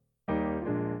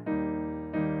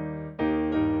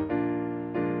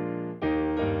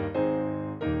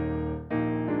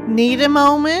Need a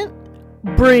moment?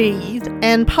 Breathe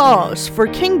and pause for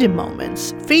Kingdom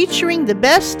Moments, featuring the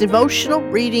best devotional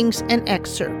readings and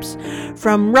excerpts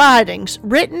from writings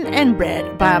written and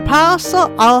read by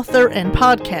apostle, author, and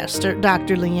podcaster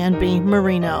Dr. Leanne B.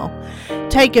 Marino.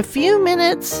 Take a few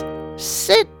minutes,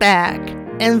 sit back,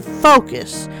 and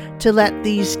focus to let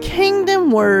these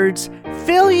kingdom words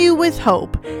fill you with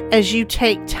hope as you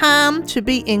take time to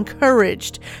be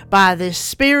encouraged by this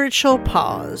spiritual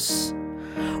pause.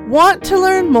 Want to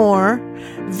learn more?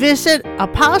 Visit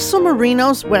Apostle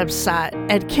Marino's website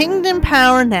at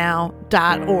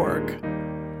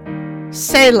kingdompowernow.org.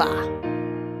 Selah.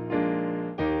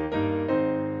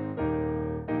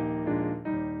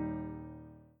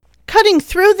 Cutting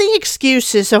through the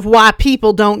excuses of why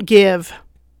people don't give.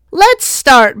 Let's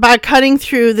start by cutting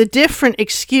through the different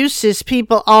excuses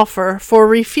people offer for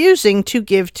refusing to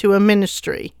give to a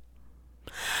ministry.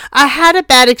 I had a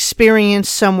bad experience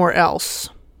somewhere else.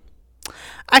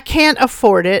 I can't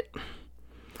afford it.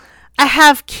 I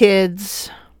have kids.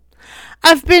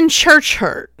 I've been church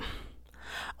hurt.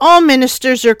 All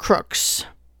ministers are crooks.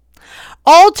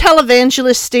 All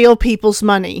televangelists steal people's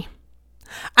money.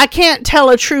 I can't tell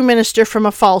a true minister from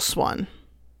a false one.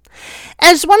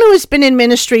 As one who has been in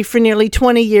ministry for nearly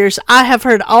 20 years, I have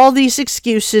heard all these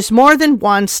excuses more than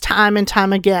once, time and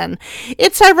time again.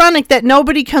 It's ironic that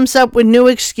nobody comes up with new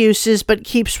excuses but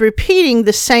keeps repeating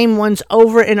the same ones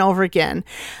over and over again.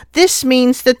 This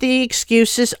means that the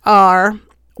excuses are,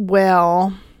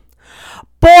 well,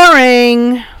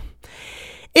 boring.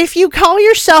 If you call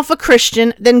yourself a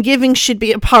Christian, then giving should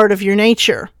be a part of your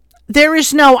nature. There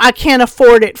is no "I can't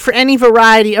afford it" for any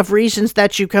variety of reasons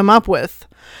that you come up with.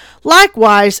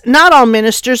 Likewise, not all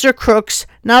ministers are crooks,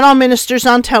 not all ministers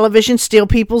on television steal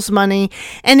people's money,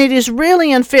 and it is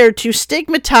really unfair to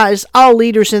stigmatize all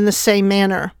leaders in the same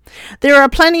manner. There are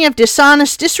plenty of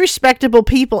dishonest, disrespectable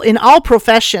people in all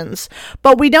professions,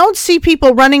 but we don't see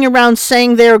people running around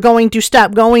saying they are going to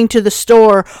stop going to the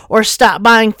store, or stop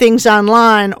buying things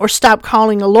online, or stop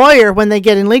calling a lawyer when they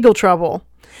get in legal trouble.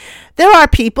 There are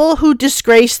people who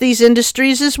disgrace these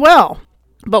industries as well,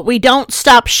 but we don't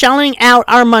stop shelling out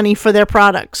our money for their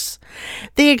products.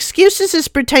 The excuses as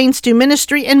pertains to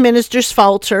ministry and ministers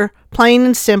falter, plain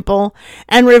and simple,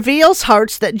 and reveals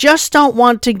hearts that just don't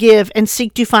want to give and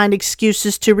seek to find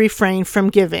excuses to refrain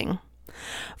from giving.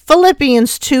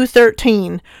 Philippians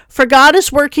 2:13, for God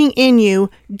is working in you,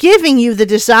 giving you the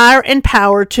desire and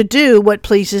power to do what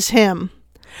pleases Him.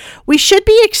 We should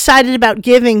be excited about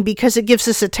giving because it gives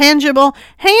us a tangible,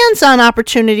 hands-on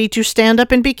opportunity to stand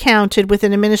up and be counted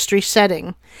within a ministry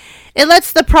setting. It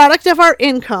lets the product of our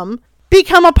income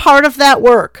become a part of that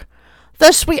work.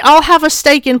 Thus, we all have a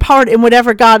stake in part in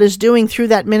whatever God is doing through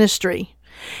that ministry.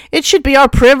 It should be our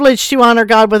privilege to honor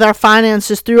God with our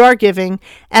finances through our giving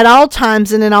at all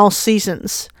times and in all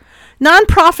seasons.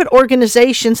 Nonprofit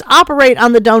organizations operate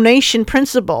on the donation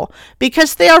principle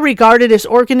because they are regarded as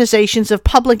organizations of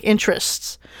public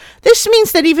interests. This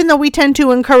means that even though we tend to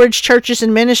encourage churches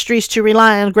and ministries to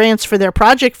rely on grants for their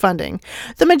project funding,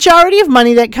 the majority of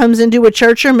money that comes into a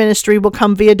church or ministry will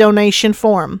come via donation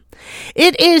form.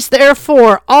 It is,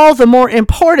 therefore, all the more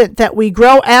important that we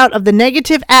grow out of the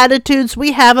negative attitudes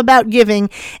we have about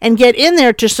giving and get in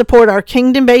there to support our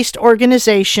kingdom-based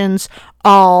organizations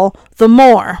all the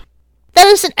more. That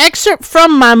is an excerpt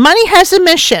from My Money Has a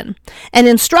Mission, an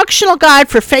instructional guide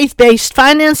for faith-based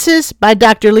finances by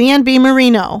Dr. Leanne B.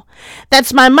 Marino.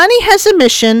 That's My Money Has a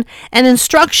Mission, an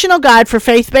instructional guide for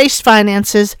faith-based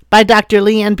finances by Dr.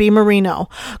 Leanne B. Marino.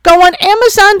 Go on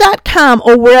Amazon.com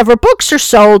or wherever books are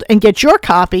sold and get your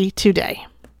copy today.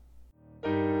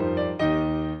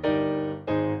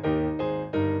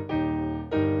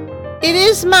 It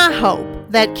is my hope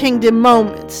that Kingdom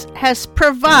Moments has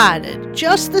provided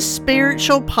just the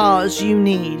spiritual pause you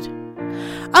need.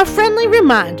 A friendly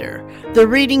reminder, the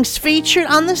readings featured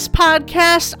on this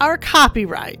podcast are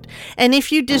copyright, and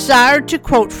if you desire to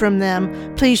quote from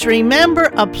them, please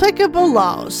remember applicable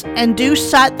laws and do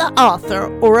cite the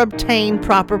author or obtain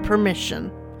proper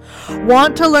permission.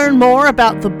 Want to learn more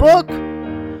about the book,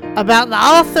 about the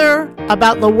author,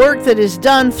 about the work that is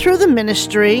done through the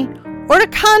ministry, or to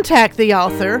contact the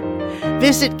author,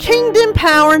 visit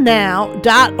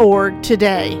kingdompowernow.org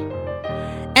today.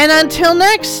 And until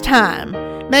next time,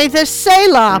 may the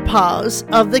Selah pause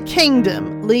of the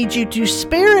kingdom lead you to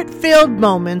spirit-filled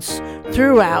moments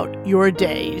throughout your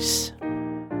days.